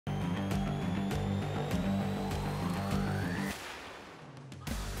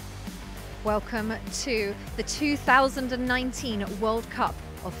Welcome to the 2019 World Cup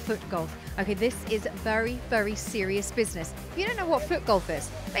of Footgolf. Okay, this is very, very serious business. If you don't know what Footgolf is,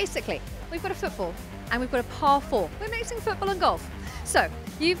 basically, we've got a football and we've got a par 4. We're mixing football and golf. So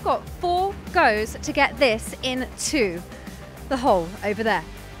you've got 4 goes to get this into the hole over there.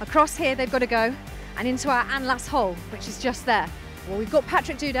 Across here, they've got to go and into our last hole, which is just there. Well, we've got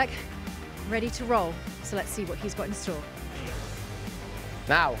Patryk Dudek ready to roll. So let's see what he's got in store.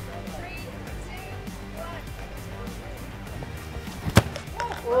 Now. 3, 2, 1.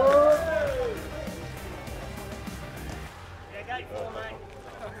 Oh. Yeah, go for mate.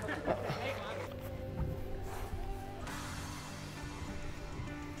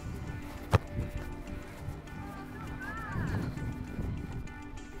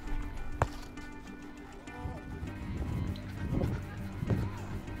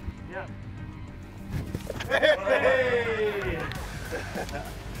 Yeah. Hey!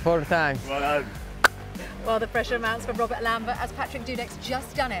 4 times. Well done. Well, the pressure mounts for Robert Lambert as Patryk Dudek's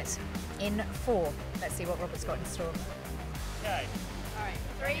just done it in 4. Let's see what Robert's got in store. Okay. All right,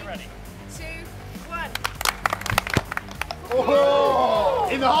 3, Ready? 2, 1. Oh!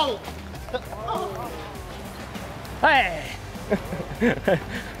 In the hole! Hey!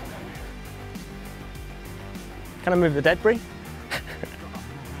 Can I move the dead, Prix?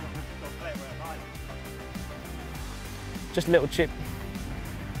 Just a little chip.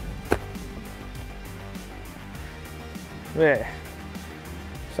 Yeah.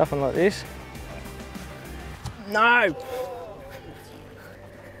 Something like this. No!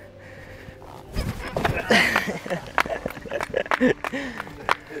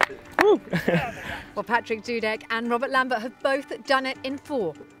 Well, Patryk Dudek and Robert Lambert have both done it in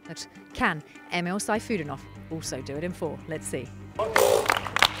 4. But can Emil Sayfutdinov also do it in 4? Let's see.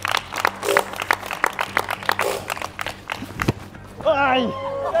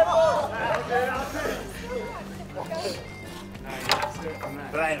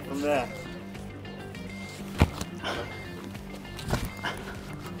 Play it from there.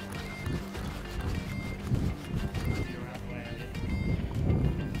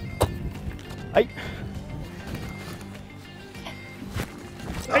 Hey.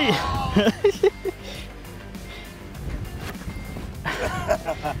 Hey.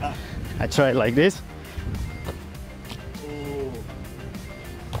 I try it like this.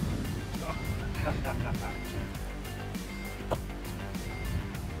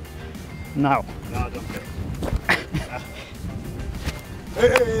 Now. No, don't do it.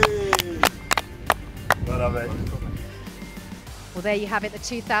 Hey! Well done, mate. Well, there you have it. The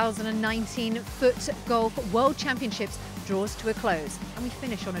 2019 Footgolf World Championships draws to a close. And we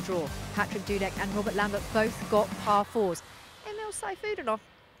finish on a draw. Patryk Dudek and Robert Lambert both got par 4s. Emil Sayfutdinov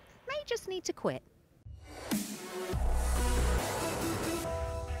may just need to quit.